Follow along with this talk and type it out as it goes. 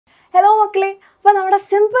മക്കളെ, അപ്പോൾ നമ്മുടെ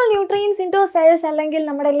സിമ്പിൾ ന്യൂട്രിയൻസ് ഇൻടു സെൽസ് അല്ലെങ്കിൽ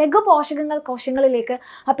നമ്മുടെ ലഘു പോഷകങ്ങൾ കോശങ്ങളിലേക്ക്.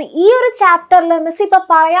 അപ്പോൾ ഈ ഒരു ചാപ്റ്ററിൽ മിസ് ഇപ്പോൾ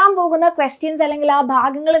പറയാൻ പോകുന്ന ക്വസ്റ്റ്യൻസ് അല്ലെങ്കിൽ ആ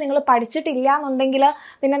ഭാഗങ്ങൾ നിങ്ങൾ പഠിച്ചിട്ടില്ല എന്നുണ്ടെങ്കിൽ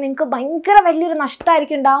പിന്നെ നിങ്ങൾക്ക് ഭയങ്കര വലിയൊരു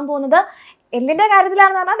നഷ്ടമായിരിക്കും ഉണ്ടാകാൻ പോകുന്നത്. എന്തിൻ്റെ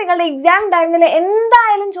കാര്യത്തിലാണെന്ന് പറഞ്ഞാൽ നിങ്ങളുടെ എക്സാം ടൈമിൽ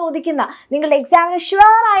എന്തായാലും ചോദിക്കുന്ന, നിങ്ങളുടെ എക്സാമിന്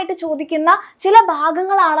ഷുവർ ആയിട്ട് ചോദിക്കുന്ന ചില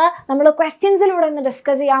ഭാഗങ്ങളാണ് നമ്മൾ ക്വസ്റ്റ്യൻസിലൂടെ ഇന്ന്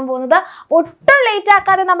ഡിസ്കസ് ചെയ്യാൻ പോകുന്നത്. ഒട്ടും ലേറ്റ്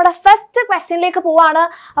ആക്കാതെ നമ്മുടെ ഫസ്റ്റ് ക്വസ്റ്റ്യനിലേക്ക് പോവാണ്.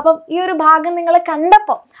 അപ്പം ഈ ഒരു ഭാഗം നിങ്ങൾ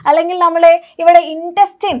കണ്ടപ്പോൾ അല്ലെങ്കിൽ നമ്മൾ ഇവിടെ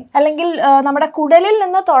ഇൻറ്റെസ്റ്റൈൻ അല്ലെങ്കിൽ നമ്മുടെ കുടലിൽ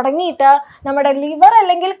നിന്ന് തുടങ്ങിയിട്ട് നമ്മുടെ ലിവർ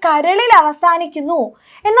അല്ലെങ്കിൽ കരളിൽ അവസാനിക്കുന്നു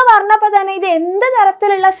എന്ന് പറഞ്ഞപ്പോൾ തന്നെ ഇത് എന്ത്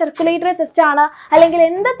തരത്തിലുള്ള സർക്കുലേറ്ററി സിസ്റ്റം ആണ് അല്ലെങ്കിൽ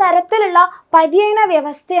എന്ത് തരത്തിലുള്ള പര്യന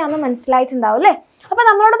വ്യവസ്ഥയാണെന്ന് മനസ്സിലായിട്ടുണ്ടാവും അല്ലേ. അപ്പോൾ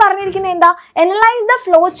നമ്മളോട് പറഞ്ഞിരിക്കുന്നത് എന്താ? Analyse the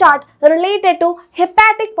flow chart related to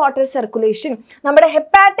hepatic portal circulation. നമ്മുടെ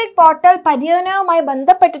ഹെപ്പാറ്റിക് പോർട്ടൽ പര്യനവുമായി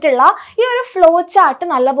ബന്ധപ്പെട്ടിട്ടുള്ള ഈ ഒരു ഫ്ലോ ചാർട്ട്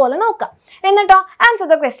നല്ലപോലെ നോക്കാം. എന്നിട്ടോ ആൻസർ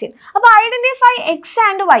ദ ക്വസ്റ്റ്യൻ. അപ്പോൾ ഐഡന്റിഫൈ എക്സ്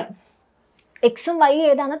ആൻഡ് വൈ. എക്സും വൈ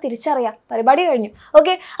ഏതാണെന്ന് തിരിച്ചറിയാം. പരിപാടി കഴിഞ്ഞു.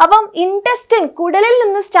 ഓക്കെ, അപ്പം ഇൻറ്റെസ്റ്റൈൻ കുടലിൽ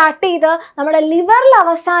നിന്ന് സ്റ്റാർട്ട് ചെയ്ത് നമ്മുടെ ലിവറിൽ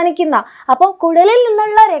അവസാനിക്കുന്ന, അപ്പം കുടലിൽ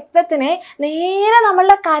നിന്നുള്ള രക്തത്തിനെ നേരെ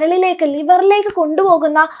നമ്മളുടെ കരളിലേക്ക് ലിവറിലേക്ക്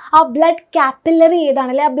കൊണ്ടുപോകുന്ന ആ ബ്ലഡ് കാപ്പിലറി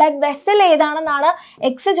ഏതാണ് അല്ലെ ആ ബ്ലഡ് വെസൽ ഏതാണെന്നാണ്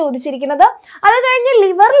എക്സ് ചോദിച്ചിരിക്കുന്നത്. അത് കഴിഞ്ഞ്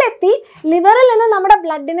ലിവറിലെത്തി ലിവറിൽ നിന്ന് നമ്മുടെ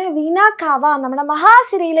ബ്ലഡിനെ വീന കാവ നമ്മുടെ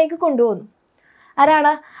മഹാസിരയിലേക്ക് കൊണ്ടുപോകുന്നു.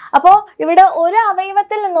 ആരാണ്? അപ്പോൾ ഇവിടെ ഒരു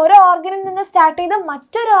അവയവത്തിൽ നിന്ന് ഒരു ഓർഗനിൽ നിന്ന് സ്റ്റാർട്ട് ചെയ്ത്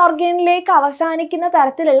മറ്റൊരു ഓർഗനിലേക്ക് അവസാനിക്കുന്ന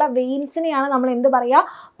തരത്തിലുള്ള വെയിൻസിനെയാണ് നമ്മൾ എന്ത് പറയുക?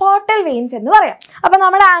 പോർട്ടൽ വെയിൻസ് എന്ന് പറയാം. അപ്പോൾ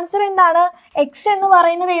നമ്മുടെ ആൻസർ എന്താണ്? എക്സ് എന്ന്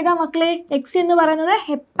പറയുന്നത് ഏതാ മക്കളെ? എക്സ് എന്ന് പറയുന്നത്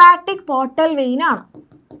ഹെപ്പാറ്റിക് പോർട്ടൽ വെയിൻ ആണ്.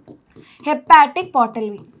 Hepatic portal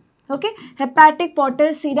vein. Okay, hepatic portal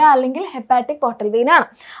സിര അല്ലെങ്കിൽ ഹെപ്പാറ്റിക് പോർട്ടൽ വെയിൻ ആണ്.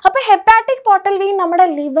 അപ്പോൾ ഹെപ്പാറ്റിക് പോർട്ടൽ വെയിൻ നമ്മുടെ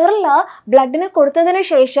ലിവറിൽ ബ്ലഡിന് കൊടുത്തതിന്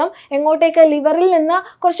ശേഷം എങ്ങോട്ടേക്ക്? ലിവറിൽ നിന്ന്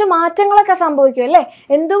കുറച്ച് മാറ്റങ്ങളൊക്കെ സംഭവിക്കും അല്ലേ.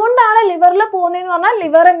 എന്തുകൊണ്ടാണ് ലിവറിൽ പോകുന്നതെന്ന് പറഞ്ഞാൽ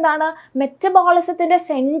ലിവർ എന്താണ്? മെറ്റബോളിസത്തിൻ്റെ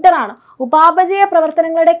സെൻറ്ററാണ്, ഉപാപചയ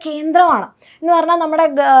പ്രവർത്തനങ്ങളുടെ കേന്ദ്രമാണ്. എന്ന് പറഞ്ഞാൽ നമ്മുടെ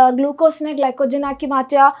ഗ്ലൂക്കോസിനെ ഗ്ലൈക്കോജനാക്കി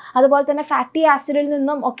മാറ്റുക, അതുപോലെ തന്നെ ഫാറ്റി ആസിഡിൽ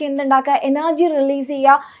നിന്നും ഒക്കെ എന്തുണ്ടാക്കുക? എനർജി റിലീസ്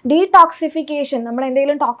ചെയ്യുക, ഡീടോക്സിഫിക്കേഷൻ, നമ്മുടെ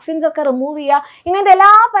എന്തെങ്കിലും ടോക്സിൻസ് ഒക്കെ റിമൂവ് ചെയ്യുക, ഇങ്ങനത്തെ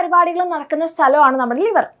എല്ലാ പരിപാടികളും നടക്കുന്ന സ്ഥലമാണ് നമ്മുടെ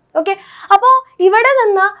ലിവർ. ഓക്കെ, അപ്പോൾ ഇവിടെ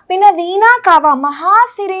നിന്ന് പിന്നെ വീന കവ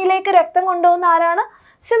മഹാസിരയിലേക്ക് രക്തം കൊണ്ടുപോകുന്ന ആരാണ്?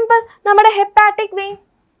 സിമ്പിൾ, നമ്മുടെ hepatic vein.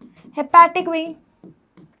 Hepatic vein,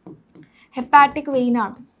 hepatic vein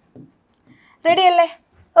ആണ്. റെഡി അല്ലേ?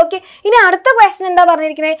 ഓക്കെ, ഇനി അടുത്ത ക്വസ്റ്റ്യൻ എന്താ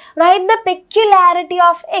പറഞ്ഞിരിക്കുന്നത്? Write the peculiarity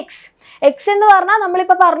of X. X എന്ന് പറഞ്ഞാൽ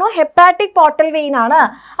നമ്മളിപ്പോൾ പറഞ്ഞു ഹെപ്പാറ്റിക് പോർട്ടൽ വെയിൻ ആണ്.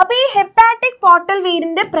 അപ്പോൾ ഈ ഹെപ്പാറ്റിക് പോർട്ടൽ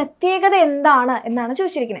വെയിനിൻ്റെ പ്രത്യേകത എന്താണ് എന്നാണ്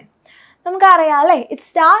ചോദിച്ചിരിക്കുന്നത്. നമുക്കറിയാം അല്ലേ, it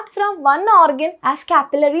start from one organ as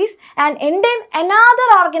capillaries and end in another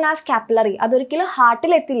organ as capillary. അതൊരിക്കലും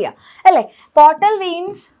ഹാർട്ടിൽ എത്തില്ല അല്ലേ. Portal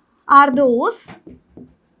veins are those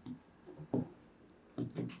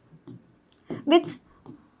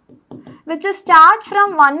which start from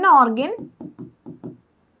one organ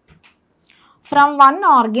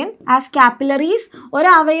as capillaries. ഒരു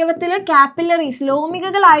അവയവത്തിൽ കാപ്പിലറീസ്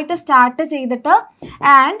ലോമികകളായിട്ട് സ്റ്റാർട്ട് ചെയ്തിട്ട്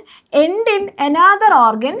and end in another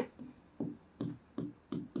organ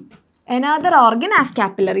as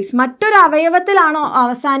capillaries. മറ്റൊരു അവയവത്തിലാണോ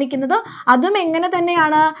അവസാനിക്കുന്നത് അതും എങ്ങനെ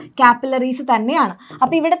തന്നെയാണ്? കാപ്പിലറീസ് തന്നെയാണ്.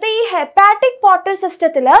 അപ്പോൾ ഇവിടുത്തെ ഈ ഹെപ്പാറ്റിക് പോർട്ടൽ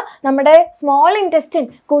സിസ്റ്റത്തിൽ നമ്മുടെ സ്മോൾ ഇൻറ്റെസ്റ്റൈൻ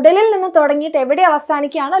കുടലിൽ നിന്ന് തുടങ്ങിയിട്ട് എവിടെ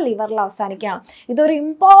അവസാനിക്കുകയാണ്? ലിവറിൽ അവസാനിക്കുകയാണ്. ഇതൊരു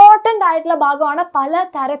ഇമ്പോർട്ടൻ്റ് ആയിട്ടുള്ള ഭാഗമാണ്. പല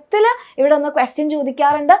തരത്തിൽ ഇവിടെ ഒന്ന് ക്വസ്റ്റ്യൻ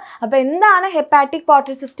ചോദിക്കാറുണ്ട്. അപ്പോൾ എന്താണ് ഹെപ്പാറ്റിക്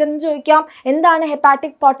പോർട്ടൽ സിസ്റ്റം എന്ന് ചോദിക്കാം, എന്താണ്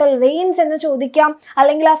ഹെപ്പാറ്റിക് പോർട്ടൽ വെയിൻസ് എന്ന് ചോദിക്കാം,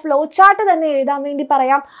 അല്ലെങ്കിൽ ആ ഫ്ലോ ചാർട്ട് തന്നെ എഴുതാൻ വേണ്ടി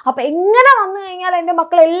പറയാം. അപ്പോൾ എങ്ങനെ വന്നു കഴിഞ്ഞാൽ എൻ്റെ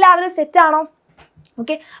മക്കൾ എല്ലാവരും സെറ്റാണോ?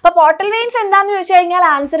 ഓക്കെ, അപ്പോൾ പോർട്ടൽ വെയിൻസ് എന്താണെന്ന് ചോദിച്ചു കഴിഞ്ഞാൽ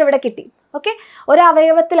ആൻസർ ഇവിടെ കിട്ടി. ഓക്കെ, ഒരു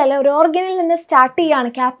അവയവത്തിൽ അല്ലെ ഒരു ഓർഗനിൽ നിന്ന് സ്റ്റാർട്ട് ചെയ്യുകയാണ്,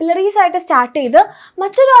 കാപ്പിലറീസ് ആയിട്ട് സ്റ്റാർട്ട് ചെയ്ത്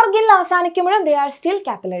മറ്റൊരു ഓർഗനിൽ അവസാനിക്കുമ്പോഴും they are still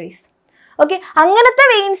capillaries. Okay, അങ്ങനത്തെ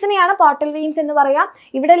വെയിൻസിനെയാണ് പോർട്ടൽ വെയിൻസ് എന്ന് പറയാം.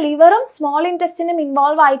 ഇവിടെ ലിവറും സ്മോൾ ഇൻറ്റെസ്റ്റിനും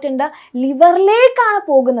ഇൻവോൾവ് ആയിട്ടുണ്ട്, ലിവറിലേക്കാണ്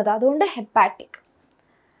പോകുന്നത്, അതുകൊണ്ട് ഹെപ്പാറ്റിക്.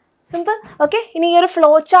 സിമ്പിൾ. ഓക്കെ, ഇനി ഈ ഒരു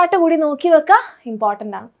ഫ്ലോ ചാർട്ട് കൂടി നോക്കി വെക്കുക,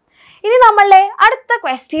 ഇമ്പോർട്ടൻ്റ് ആണ്. ഇനി നമ്മളുടെ അടുത്ത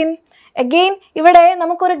ക്വസ്റ്റ്യൻ അഗെയിൻ ഇവിടെ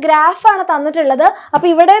നമുക്കൊരു ഗ്രാഫാണ് തന്നിട്ടുള്ളത്. അപ്പോൾ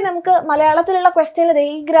ഇവിടെ നമുക്ക് മലയാളത്തിലുള്ള ക്വസ്റ്റ്യനിൽ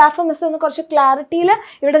ഈ ഗ്രാഫ് മിസ് ഒന്ന് കുറച്ച് ക്ലാരിറ്റിയിൽ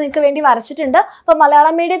ഇവിടെ നിങ്ങൾക്ക് വേണ്ടി വരച്ചിട്ടുണ്ട്. അപ്പോൾ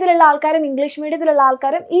മലയാളം മീഡിയത്തിലുള്ള ആൾക്കാരും ഇംഗ്ലീഷ് മീഡിയത്തിലുള്ള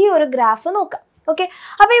ആൾക്കാരും ഈ ഒരു ഗ്രാഫ് നോക്കാം. ഓക്കെ,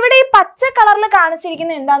 അപ്പോൾ ഇവിടെ ഈ പച്ച കളറിൽ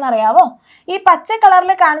കാണിച്ചിരിക്കുന്നത് എന്താണെന്നറിയാവോ? ഈ പച്ച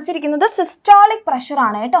കളറിൽ കാണിച്ചിരിക്കുന്നത് സിസ്റ്റോളിക് പ്രഷർ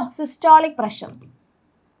ആണ് കേട്ടോ. Systolic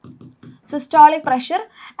pressure.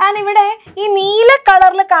 ആൻഡ് ഇവിടെ ഈ നീല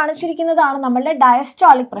കളറിൽ കാണിച്ചിരിക്കുന്നതാണ് നമ്മളുടെ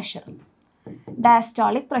ഡയസ്റ്റോളിക്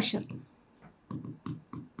പ്രഷർ.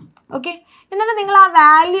 ഓക്കെ, എന്നിട്ട് നിങ്ങൾ ആ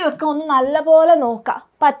വാല്യൂ ഒക്കെ ഒന്ന് നല്ലപോലെ നോക്കുക.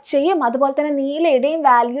 പച്ചയും അതുപോലെ തന്നെ നീലയുടെയും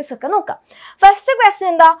വാല്യൂസ് ഒക്കെ നോക്കാം. ഫസ്റ്റ് ക്വസ്റ്റ്യൻ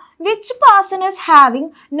എന്താ? Which person is having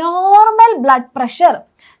normal blood pressure?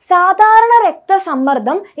 സാധാരണ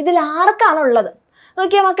രക്തസമ്മർദ്ദം ഇതിൽ ആർക്കാണുള്ളത്?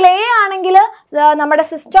 നോക്കിയാൽ മക്കൾ, എ ആണെങ്കിൽ നമ്മുടെ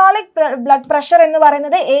സിസ്റ്റോളിക് ബ്ലഡ് പ്രഷർ എന്ന്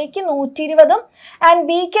പറയുന്നത് എക്ക് 120 ആൻഡ്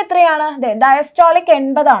ബിക്ക് എത്രയാണ്? ഡയസ്റ്റോളിക്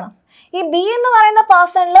 80 ആണ്. ഈ ബി എന്ന് പറയുന്ന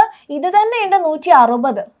പേഴ്സണിൽ ഇത് തന്നെ ഉണ്ട്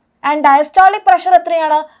 160 ആൻഡ് ഡയസ്റ്റോളിക് പ്രഷർ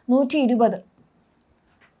എത്രയാണ്? 120.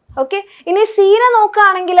 ഓക്കെ, ഇനി സീനെ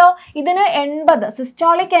നോക്കുകയാണെങ്കിലോ ഇതിന് 80,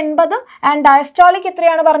 സിസ്റ്റോളിക് 80 ആൻഡ് ഡയസ്റ്റോളിക്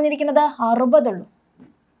എത്രയാണ് പറഞ്ഞിരിക്കുന്നത്? 60 ഉള്ളൂ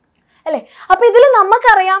അല്ലേ? അപ്പൊ ഇതിൽ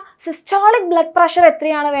നമുക്കറിയാം സിസ്റ്റോളിക് ബ്ലഡ് പ്രഷർ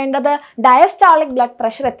എത്രയാണ് വേണ്ടത്, ഡയസ്റ്റോളിക് ബ്ലഡ്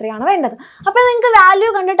പ്രഷർ എത്രയാണ് വേണ്ടത്. അപ്പൊ നിങ്ങൾക്ക് വാല്യൂ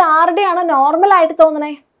കണ്ടിട്ട് ആരുടെയാണ് നോർമൽ ആയിട്ട്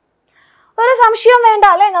തോന്നണേ? ഒരു സംശയം വേണ്ട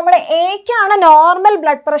അല്ലേ? നമ്മുടെ എക്കാണ് നോർമൽ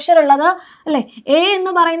ബ്ലഡ് പ്രഷർ ഉള്ളത് അല്ലേ? എ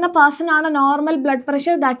എന്ന് പറയുന്ന പേഴ്സൺ ആണ് normal blood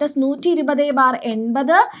pressure, that is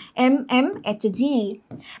 120/80 mmHg.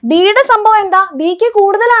 ബിയുടെ സംഭവം എന്താ? ബിക്ക്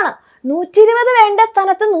കൂടുതലാണ്. 120 വേണ്ട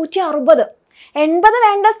സ്ഥാനത്ത് 160, 80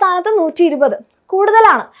 വേണ്ട സ്ഥാനത്ത് 120,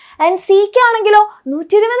 കൂടുതലാണ്. ആൻഡ് സിക്ക് ആണെങ്കിലോ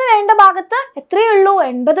 120 വേണ്ട ഭാഗത്ത് എത്രയേ ഉള്ളൂ?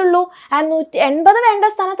 80 ഉള്ളൂ. ആൻഡ് 80 വേണ്ട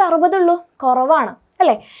സ്ഥാനത്ത് 60 ഉള്ളൂ, കുറവാണ്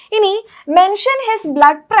അല്ലേ? ഇനി മെൻഷൻ ഹിസ്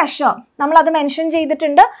ബ്ലഡ് പ്രഷർ, നമ്മൾ അത് മെൻഷൻ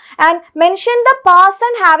ചെയ്തിട്ടുണ്ട്. And mention the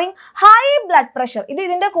person having high blood pressure. ഇത്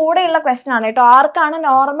ഇതിന്റെ കൂടെയുള്ള ക്വസ്റ്റ്യൻ ആണ് കേട്ടോ. ആർക്കാണ്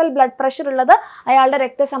നോർമൽ ബ്ലഡ് പ്രഷർ ഉള്ളത്, അയാളുടെ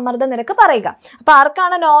രക്തസമ്മർദ്ദ നിരക്ക് പറയുക. അപ്പൊ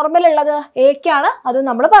ആർക്കാണ് നോർമൽ ഉള്ളത്? എക്കാണ്, അത്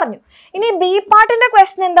നമ്മൾ പറഞ്ഞു. ഇനി ബി പാർട്ടിന്റെ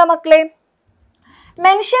ക്വസ്റ്റ്യൻ എന്താ മക്കളെ?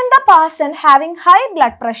 Mention the person having high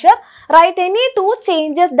blood pressure. Write any 2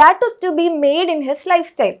 changes that is to be made in his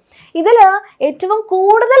lifestyle. ഇതിൽ ഏറ്റവും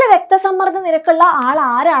കൂടുതൽ രക്തസമ്മർദ്ദ നിരക്കുള്ള ആൾ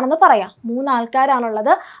ആരാണെന്ന് പറയാം. 3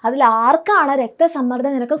 ആൾക്കാരാണുള്ളത്. അതിൽ ആർക്കാണ് രക്തസമ്മർദ്ദ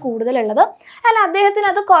നിരക്ക് കൂടുതലുള്ളത്? ആൻഡ് അദ്ദേഹത്തിന്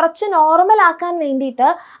അത് കുറച്ച് നോർമൽ ആക്കാൻ വേണ്ടിയിട്ട്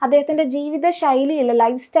അദ്ദേഹത്തിൻ്റെ ജീവിത ശൈലിയിൽ,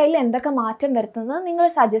 ലൈഫ് സ്റ്റൈലിൽ എന്തൊക്കെ മാറ്റം വരുത്തുന്നത് നിങ്ങൾ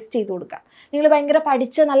സജസ്റ്റ് ചെയ്ത് കൊടുക്കുക. നിങ്ങൾ ഭയങ്കര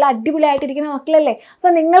പഠിച്ച് നല്ല അടിപൊളിയായിട്ടിരിക്കുന്ന മക്കളല്ലേ,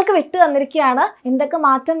 അപ്പോൾ നിങ്ങൾക്ക് വിട്ടു തന്നിരിക്കുകയാണ് എന്തൊക്കെ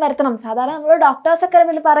മാറ്റം വരുത്തണം. സാധാരണ നമ്മൾ ഡോക്ടേഴ്സ് ഒക്കെ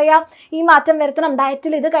പറയാം ഈ മാറ്റം വരുത്തണം,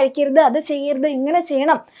 ഡയറ്റിൽ ഇത് കഴിക്കരുത്, അത് ചെയ്യരുത്, ഇങ്ങനെ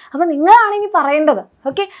ചെയ്യണം. അപ്പോൾ നിങ്ങളാണ് ഇനി പറയേണ്ടത്.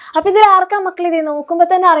 ഓക്കെ, അപ്പോൾ ഇതിൽ ആർക്കാ മക്കൾ? ഇത് നോക്കുമ്പോൾ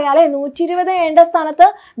തന്നെ അറിയാലേ, 120 വേണ്ട സ്ഥാനത്ത്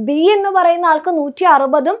ബി എന്ന് പറയുന്ന ആൾക്ക്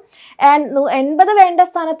 160 ആൻഡ് 80 വേണ്ട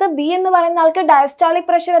സ്ഥാനത്ത് ബി എന്ന് പറയുന്ന ആൾക്ക് ഡയസ്റ്റോളിക്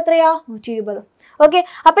പ്രഷർ എത്രയാ? 120. ഓക്കെ,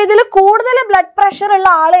 അപ്പോൾ ഇതിൽ കൂടുതൽ ബ്ലഡ് പ്രഷർ ഉള്ള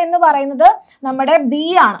ആൾ എന്ന് പറയുന്നത് നമ്മുടെ ബി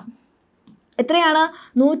ആണ്. എത്രയാണ്?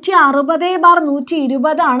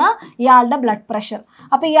 160/120 ആണ് ഇയാളുടെ ബ്ലഡ് പ്രഷർ.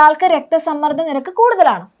 അപ്പോൾ ഇയാൾക്ക് രക്തസമ്മർദ്ദ നിരക്ക്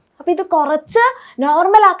കൂടുതലാണ്. അപ്പോൾ ഇത് കുറച്ച്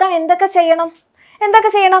നോർമൽ ആക്കാൻ എന്തൊക്കെ ചെയ്യണം?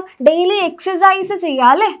 ഡെയിലി എക്സസൈസ് ചെയ്യുക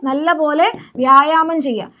അല്ലേ? നല്ല പോലെ വ്യായാമം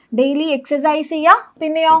ചെയ്യുക, ഡെയിലി എക്സസൈസ് ചെയ്യുക.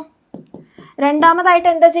 പിന്നെയോ രണ്ടാമതായിട്ട്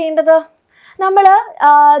എന്താ ചെയ്യേണ്ടത്? നമ്മൾ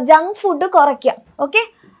ജങ്ക് ഫുഡ് കുറയ്ക്കുക. Okay,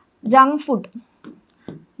 junk food,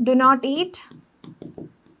 do not eat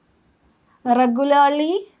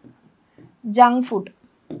regularly junk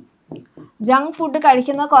food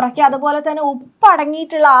കഴിക്കുന്നത് കുറയ്ക്കുക. അതുപോലെ തന്നെ ഉപ്പ്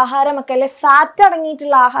അടങ്ങിയിട്ടുള്ള ആഹാരമൊക്കെ അല്ലെ, ഫാറ്റ്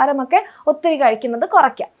അടങ്ങിയിട്ടുള്ള ആഹാരമൊക്കെ ഒത്തിരി കഴിക്കുന്നത്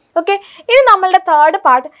കുറയ്ക്കുക. ഓക്കെ, ഇനി നമ്മളുടെ third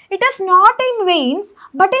part, it is not in veins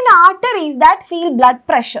but in arteries that feel blood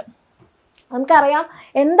pressure. നമുക്കറിയാം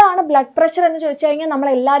എന്താണ് ബ്ലഡ് പ്രഷർ എന്ന് ചോദിച്ചു കഴിഞ്ഞാൽ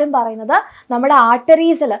നമ്മളെല്ലാവരും പറയുന്നത് നമ്മുടെ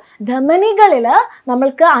ആർട്ടറീസിൽ, ധമനികളിൽ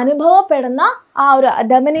നമ്മൾക്ക് അനുഭവപ്പെടുന്ന ആ ഒരു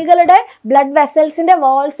ധമനികളുടെ ബ്ലഡ് വെസൽസിൻ്റെ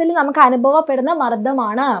വാൾസിൽ നമുക്ക് അനുഭവപ്പെടുന്ന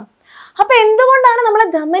മർദ്ദമാണ്. അപ്പോൾ എന്തുകൊണ്ടാണ് നമ്മൾ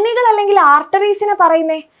ധമനികൾ അല്ലെങ്കിൽ ആർട്ടറീസിനെ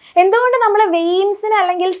പറയുന്നത്? എന്തുകൊണ്ട് നമ്മൾ വെയിൻസിനെ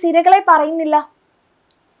അല്ലെങ്കിൽ സിരകളെ പറയുന്നില്ല?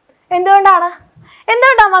 എന്തുകൊണ്ടാണ്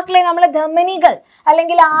മക്കളെ നമ്മൾ ധമനികൾ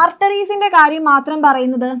അല്ലെങ്കിൽ ആർട്ടറീസിൻ്റെ കാര്യം മാത്രം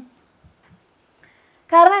പറയുന്നത്?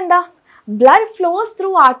 കാരണം എന്താ? blood flows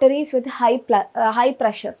through arteries with high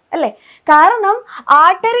pressure അല്ലേ? കാരണം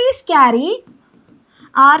arteries carry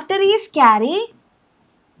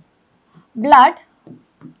blood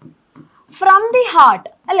from the heart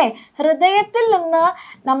അല്ലേ? ഹൃദയത്തിൽ നിന്ന്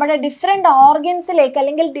നമ്മുടെ ഡിഫറെൻറ്റ് ഓർഗൻസിലേക്ക്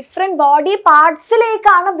അല്ലെങ്കിൽ ഡിഫറെൻറ്റ് ബോഡി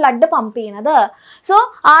പാർട്സിലേക്കാണ് ബ്ലഡ് പമ്പ് ചെയ്യുന്നത്. So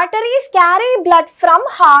arteries carry blood from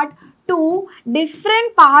heart to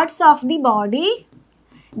different parts of the body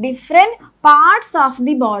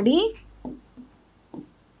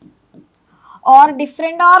or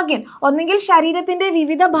different organ. ഒന്നുകിൽ ശരീരത്തിൻ്റെ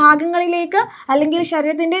വിവിധ ഭാഗങ്ങളിലേക്ക് അല്ലെങ്കിൽ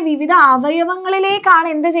ശരീരത്തിൻ്റെ വിവിധ അവയവങ്ങളിലേക്കാണ്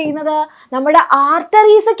എന്ത് ചെയ്യുന്നത്? നമ്മുടെ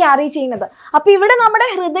ആർട്ടറീസ് ക്യാരി ചെയ്യുന്നത്. അപ്പോൾ ഇവിടെ നമ്മുടെ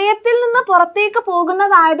ഹൃദയത്തിൽ നിന്ന് പുറത്തേക്ക്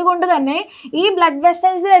പോകുന്നതായതുകൊണ്ട് തന്നെ ഈ ബ്ലഡ്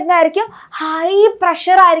വെസൽസിൽ എന്തായിരിക്കും? ഹൈ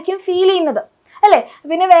പ്രഷർ ആയിരിക്കും ഫീൽ ചെയ്യുന്നത് അല്ലേ?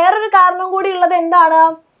 പിന്നെ വേറൊരു കാരണം കൂടി ഉള്ളത് എന്താണ്?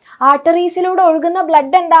 ആർട്ടറീസിലൂടെ ഒഴുകുന്ന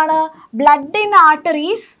ബ്ലഡ് എന്താണ്? Blood in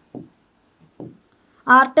arteries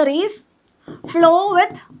flow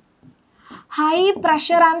with high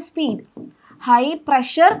pressure and speed. High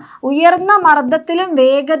pressure, ഉയർന്ന മർദ്ദത്തിലും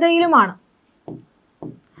വേഗതയിലുമാണ്.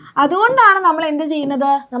 അതുകൊണ്ടാണ് നമ്മൾ എന്ത്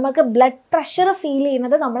ചെയ്യുന്നത്? നമുക്ക് ബ്ലഡ് പ്രഷർ ഫീൽ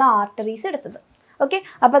ചെയ്യുന്നത് നമ്മൾ ആർട്ടറീസ് എടുത്തത്. ഓക്കെ,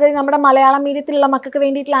 അപ്പോൾ അത് നമ്മുടെ മലയാളം മീഡിയത്തിലുള്ള മക്കൾക്ക്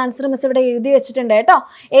വേണ്ടിയിട്ടുള്ള ആൻസർ മിസ് ഇവിടെ എഴുതി വെച്ചിട്ടുണ്ട് കേട്ടോ.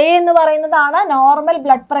 എ എന്ന് പറയുന്നതാണ് normal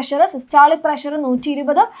blood pressure, systolic pressure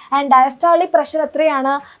 120 and diastolic pressure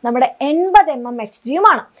എത്രയാണ്? നമ്മുടെ 80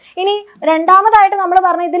 mmHg-യുമാണ്. ഇനി രണ്ടാമതായിട്ട് നമ്മൾ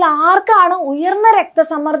പറഞ്ഞ ഇതിൽ ആർക്കാണ് ഉയർന്ന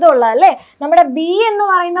രക്തസമ്മർദ്ദം ഉള്ളത് അല്ലേ? നമ്മുടെ ബി എന്ന്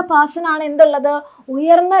പറയുന്ന പേഴ്സൺ ആണ് എന്തുള്ളത്?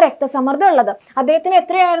 ഉയർന്ന രക്തസമ്മർദ്ദം ഉള്ളത്. അദ്ദേഹത്തിന്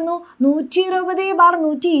എത്രയായിരുന്നു?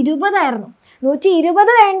 120/120 ആയിരുന്നു.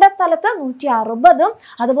 120 വേണ്ട സ്ഥലത്ത് 160,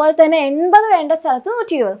 അതുപോലെ തന്നെ 80 വേണ്ട സ്ഥലത്ത്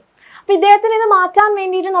 120. അപ്പോൾ ഇദ്ദേഹത്തിന് ഇത് മാറ്റാൻ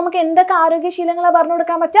വേണ്ടിയിട്ട് നമുക്ക് എന്തൊക്കെ ആരോഗ്യശീലങ്ങളാണ് പറഞ്ഞു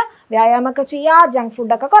കൊടുക്കാൻ പറ്റുക? വ്യായാമമൊക്കെ ചെയ്യുക, ജങ്ക്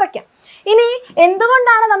ഫുഡൊക്കെ കുറയ്ക്കാം. ഇനി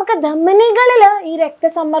എന്തുകൊണ്ടാണ് നമുക്ക് ധമനികളിൽ ഈ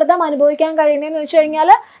രക്തസമ്മർദ്ദം അനുഭവിക്കാൻ കഴിയുന്നതെന്ന് വെച്ച് കഴിഞ്ഞാൽ,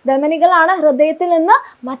 ധമനികളാണ് ഹൃദയത്തിൽ നിന്ന്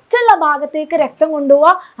മറ്റുള്ള ഭാഗത്തേക്ക് രക്തം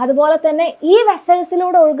കൊണ്ടുപോവുക. അതുപോലെ തന്നെ ഈ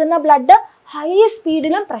വെസൽസിലൂടെ ഒഴുകുന്ന ബ്ലഡ് ഹൈ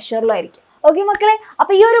സ്പീഡിലും പ്രഷറിലും ആയിരിക്കും. ഓക്കെ മക്കളെ,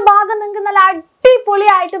 അപ്പോൾ ഈ ഒരു ഭാഗം നിങ്ങൾക്ക് നല്ല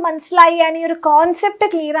അടിപൊളിയായിട്ട് മനസ്സിലായി. ഞാൻ ഈ ഒരു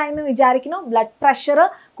കോൺസെപ്റ്റ് ക്ലിയർ ആയെന്ന് വിചാരിക്കുന്നു. ബ്ലഡ് പ്രഷർ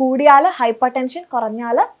കൂടിയാൽ ഹൈപ്പർ ടെൻഷൻ,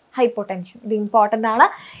 കുറഞ്ഞാൽ ഹൈപ്പോടെൻഷൻ. ഇത് ഇമ്പോർട്ടൻ്റ് ആണ്.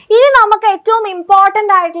 ഇനി നമുക്ക് ഏറ്റവും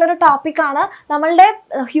ഇമ്പോർട്ടൻ്റ് ആയിട്ടുള്ളൊരു ടോപ്പിക്കാണ് നമ്മളുടെ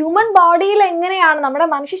ഹ്യൂമൻ ബോഡിയിൽ എങ്ങനെയാണ്, നമ്മുടെ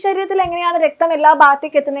മനുഷ്യ ശരീരത്തിൽ എങ്ങനെയാണ് രക്തം എല്ലാ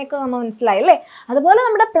ഭാഗത്തേക്ക് എത്തുന്നതൊക്കെ നമ്മൾ മനസ്സിലായി അല്ലേ? അതുപോലെ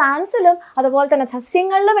നമ്മുടെ പ്ലാന്റ്സിലും അതുപോലെ തന്നെ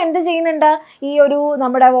സസ്യങ്ങളിലും എന്ത് ചെയ്യുന്നുണ്ട്? ഈ ഒരു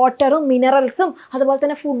നമ്മുടെ വാട്ടറും മിനറൽസും അതുപോലെ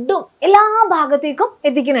തന്നെ ഫുഡും എല്ലാ ഭാഗത്തേക്കും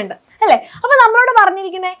എത്തിക്കുന്നുണ്ട് അല്ലേ? അപ്പോൾ നമ്മളോട്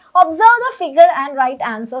പറഞ്ഞിരിക്കുന്നത് observe the figure and right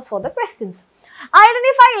answers for the questions.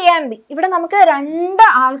 Identify A and B. ഇവിടെ നമുക്ക് 2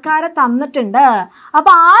 ആൾക്കാരെ തന്നിട്ടുണ്ട്.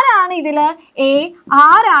 അപ്പോൾ ആരാണ് ഇതിൽ എ,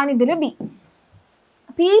 ആരാണ് ഇതിൽ ബി?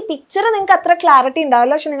 അപ്പോൾ ഈ പിക്ചർ നിങ്ങൾക്ക് അത്ര ക്ലാരിറ്റി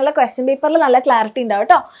ഉണ്ടാവില്ല, പക്ഷെ നിങ്ങളുടെ ക്വസ്റ്റ്യൻ പേപ്പറിൽ നല്ല ക്ലാരിറ്റി ഉണ്ടാവും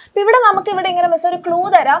കേട്ടോ. അപ്പോൾ ഇവിടെ നമുക്ക് ഇങ്ങനെ മിസ് ഒരു ക്ലൂ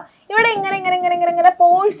തരാം. ഇവിടെ ഇങ്ങനെ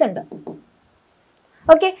പോഴ്സ് ഉണ്ട്.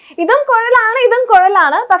 ഓക്കെ, ഇതും കുഴലാണ്, ഇതും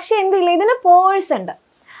കുഴലാണ്, പക്ഷെ എന്തില്ല, ഇതിന് പോഴ്സ് ഉണ്ട്.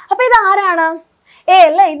 അപ്പോൾ ഇത് ആരാണ്? എ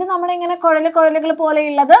അല്ലേ? ഇത് നമ്മളിങ്ങനെ കുഴലുകൾ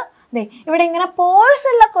പോലെയുള്ളത്. ഇവിടെ ഇങ്ങനെ പോഴ്സ്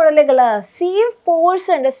ഉള്ള കുഴലുകൾ, സീവ് പോഴ്സ്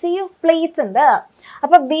ഉണ്ട്, സീവ് പ്ലേറ്റ്സ് ഉണ്ട്.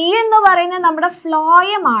 അപ്പൊ ബി എന്ന് പറയുന്നത് നമ്മുടെ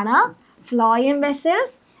ഫ്ലോയം ആണ്, ഫ്ലോയം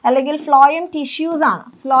വെസൽസ് അല്ലെങ്കിൽ ഫ്ലോയം ടിഷ്യൂസ് ആണ്,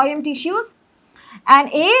 ഫ്ലോയം ടിഷ്യൂസ്.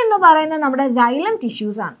 ആൻഡ് എ എന്ന് പറയുന്നത് നമ്മുടെ സൈലം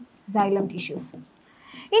ടിഷ്യൂസ് ആണ്, സൈലം ടിഷ്യൂസ്.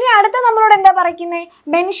 ഇനി അടുത്ത നമ്മളോട് എന്താ പറയുന്നത്?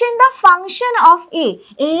 Mention the function of A.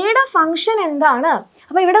 എയുടെ ഫംഗ്ഷൻ എന്താണ്?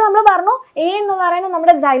 അപ്പൊ ഇവിടെ നമ്മൾ പറഞ്ഞു എ എന്ന് പറയുന്നത്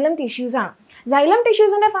നമ്മുടെ സൈലം ടിഷ്യൂസ് ആണ്. സൈലം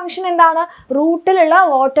ടിഷ്യൂസിന്റെ ഫംഗ്ഷൻ എന്താണ്? റൂട്ടിലുള്ള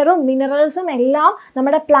വാട്ടറും മിനറൽസും എല്ലാം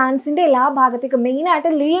നമ്മുടെ പ്ലാന്റ്സിന്റെ എല്ലാ ഭാഗത്തേക്കും, മെയിനായിട്ട്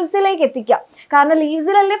ലീവ്സിലേക്ക് എത്തിക്കാം. കാരണം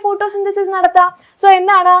ലീവ്സിലല്ലേ ഫോട്ടോസിന്തസിസ് നടത്താം. സോ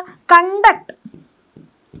എന്താണ്?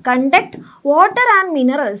 Conduct water and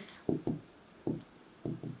minerals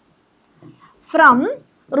from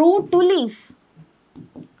root two leaves.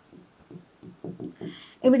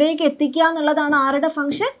 ഇവിടേക്ക് എത്തിക്കുക എന്നുള്ളതാണ് ആരുടെ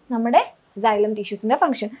ഫംഗ്ഷൻ? നമ്മുടെ സൈലം ടിഷ്യൂസിന്റെ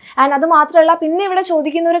ഫംഗ്ഷൻ. ആൻഡ് അത് മാത്രമല്ല, പിന്നെ ഇവിടെ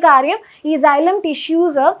ചോദിക്കുന്ന ഒരു കാര്യം, ഈ സൈലം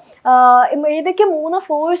ടിഷ്യൂസ് ഏതൊക്കെ 3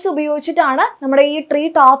 ഫോഴ്സ് ഉപയോഗിച്ചിട്ടാണ് നമ്മുടെ ഈ ട്രീ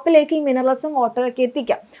ടോപ്പിലേക്ക് ഈ മിനറൽസും വാട്ടറൊക്കെ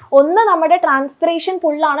എത്തിക്കുക? ഒന്ന് നമ്മുടെ ട്രാൻസ്പിറേഷൻ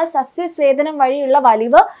പുള്ളാണ്, സസ്യസ്വേദനം വഴിയുള്ള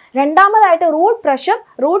വലിവ്. രണ്ടാമതായിട്ട് റൂട്ട്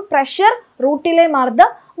പ്രഷർ, റൂട്ടിലെ മർദ്ദം.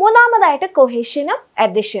 മൂന്നാമതായിട്ട് കൊഹേഷനും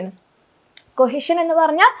അഡിഷനും. കൊഹിഷൻ എന്ന്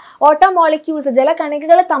പറഞ്ഞാൽ വാട്ടർ മോളിക്യൂൾസ്,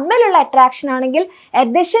 ജലകണികകൾ തമ്മിലുള്ള അട്രാക്ഷൻ ആണെങ്കിൽ,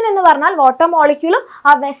 അഡിഷൻ എന്ന് പറഞ്ഞാൽ വാട്ടർ മോളിക്യൂളും ആ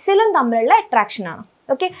വെസലും തമ്മിലുള്ള അട്രാക്ഷൻ ആണ്.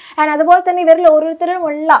 ഓക്കെ, ആൻഡ് അതുപോലെ തന്നെ ഇവരിൽ ഓരോരുത്തരും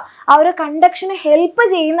ഉള്ള ആ ഒരു കണ്ടക്ഷന് ഹെൽപ്പ്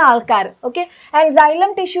ചെയ്യുന്ന ആൾക്കാർ. ഓക്കെ, ആൻഡ്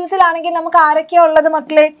സൈലം ടിഷ്യൂസിലാണെങ്കിൽ നമുക്ക് ആരൊക്കെയാണ് ഉള്ളത്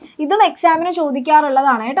മക്കളെ? ഇതും എക്സാമിന്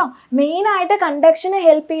ചോദിക്കാറുള്ളതാണ് കേട്ടോ. മെയിനായിട്ട് കണ്ടക്ഷന്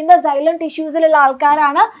ഹെൽപ്പ് ചെയ്യുന്ന സൈലം ടിഷ്യൂസിലുള്ള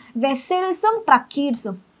ആൾക്കാരാണ് വെസൽസും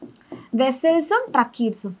ട്രക്കീഡ്സും.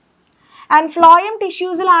 ആൻഡ് ഫ്ലോയം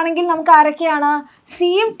ടിഷ്യൂസിലാണെങ്കിൽ നമുക്ക് ആരൊക്കെയാണ്?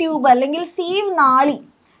 സീവ് ട്യൂബ് അല്ലെങ്കിൽ സീവ്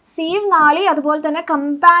നാളി, അതുപോലെ തന്നെ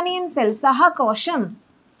കമ്പാനിയൻ സെൽ, സഹകോശം.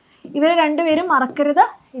 ഇവർ രണ്ടുപേരും മറക്കരുത്,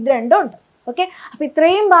 ഇത് രണ്ടും ഉണ്ട്. ഓക്കെ, അപ്പോൾ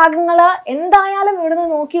ഇത്രയും ഭാഗങ്ങൾ എന്തായാലും ഇവിടുന്ന്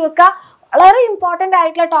നോക്കി വെക്കുക. വളരെ ഇമ്പോർട്ടൻ്റ്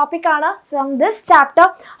ആയിട്ടുള്ള ടോപ്പിക്കാണ് ഫ്രം ദിസ് ചാപ്റ്റർ.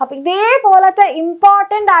 അപ്പോൾ ഇതേപോലത്തെ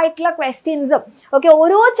ഇമ്പോർട്ടൻ്റ് ആയിട്ടുള്ള ക്വസ്റ്റ്യൻസും ഓക്കെ,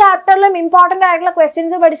 ഓരോ ചാപ്റ്ററിലും ഇമ്പോർട്ടൻ്റ് ആയിട്ടുള്ള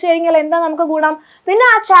ക്വസ്റ്റ്യൻസ് പഠിച്ചു കഴിഞ്ഞാൽ എന്താ നമുക്ക് ഗുണം? പിന്നെ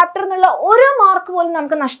ആ ചാപ്റ്ററിൽ നിന്നുള്ള ഒരു മാർക്ക് പോലും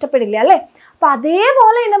നമുക്ക് നഷ്ടപ്പെടില്ല അല്ലേ? അപ്പോൾ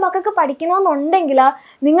അതേപോലെ എൻ്റെ മക്കൾക്ക് പഠിക്കണമെന്നുണ്ടെങ്കിൽ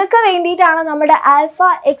നിങ്ങൾക്ക് വേണ്ടിയിട്ടാണ് നമ്മുടെ ആൽഫ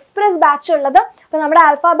എക്സ്പ്രസ് ബാച്ച് ഉള്ളത്. അപ്പോൾ നമ്മുടെ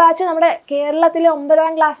ആൽഫ ബാച്ച് നമ്മുടെ കേരളത്തിലെ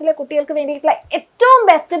 9ാം ക്ലാസ്സിലെ കുട്ടികൾക്ക് വേണ്ടിയിട്ടുള്ള ഏറ്റവും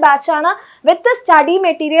ബെസ്റ്റ് ബാച്ചാണ് വിത്ത് സ്റ്റഡി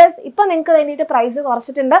മെറ്റീരിയൽസ്. ഇപ്പോൾ നിങ്ങൾക്ക് വേണ്ടിയിട്ട് പ്രൈസ്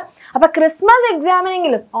കുറച്ചിട്ടുണ്ട്. അപ്പോൾ ക്രിസ്മസ്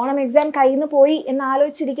എക്സാമിനെങ്കിലും, ഓണം എക്സാം കയ്യിൽ നിന്ന് പോയി എന്ന്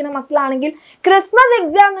ആലോചിച്ചിരിക്കുന്ന മക്കളാണെങ്കിൽ ക്രിസ്മസ്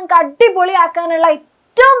എക്സാം നിങ്ങൾക്ക് അടിപൊളിയാക്കാനുള്ള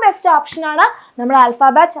ഏറ്റവും ബെസ്റ്റ് ഓപ്ഷനാണ് നമ്മുടെ ആൽഫ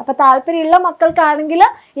ബാച്ച്. അപ്പോൾ താല്പര്യമുള്ള മക്കൾക്കാണെങ്കിൽ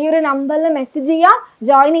ഈ ഒരു നമ്പറിൽ മെസ്സേജ് ചെയ്യാം,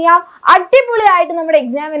 ജോയിൻ ചെയ്യാം. അടിപൊളിയായിട്ട് നമ്മുടെ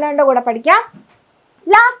എക്സാമിൻ്റെ കൂടെ പഠിക്കാം.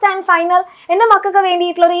 ലാസ്റ്റ് ആൻഡ് ഫൈനൽ എൻ്റെ മക്കൾക്ക്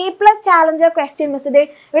വേണ്ടിയിട്ടുള്ള ഒരു A+ challenge question miss day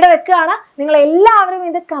ഇവിടെ വെക്കുകയാണ്. നിങ്ങൾ എല്ലാവരും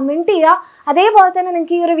ഇത് കമൻറ്റ് ചെയ്യുക. അതേപോലെ തന്നെ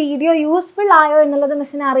നിങ്ങൾക്ക് ഈ ഒരു വീഡിയോ യൂസ്ഫുൾ ആയോ എന്നുള്ളത്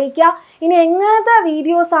മിസ്സിനെ അറിയിക്കുക. ഇനി എങ്ങനത്തെ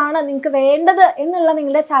വീഡിയോസാണ് നിങ്ങൾക്ക് വേണ്ടത് എന്നുള്ള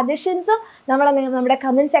നിങ്ങളുടെ സജഷൻസും നമ്മുടെ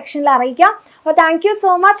കമൻറ്റ് സെക്ഷനിൽ അറിയിക്കാം. അപ്പോൾ താങ്ക് യു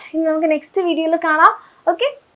സോ മച്ച്. ഇനി നമുക്ക് നെക്സ്റ്റ് വീഡിയോയിൽ കാണാം. ഓക്കെ.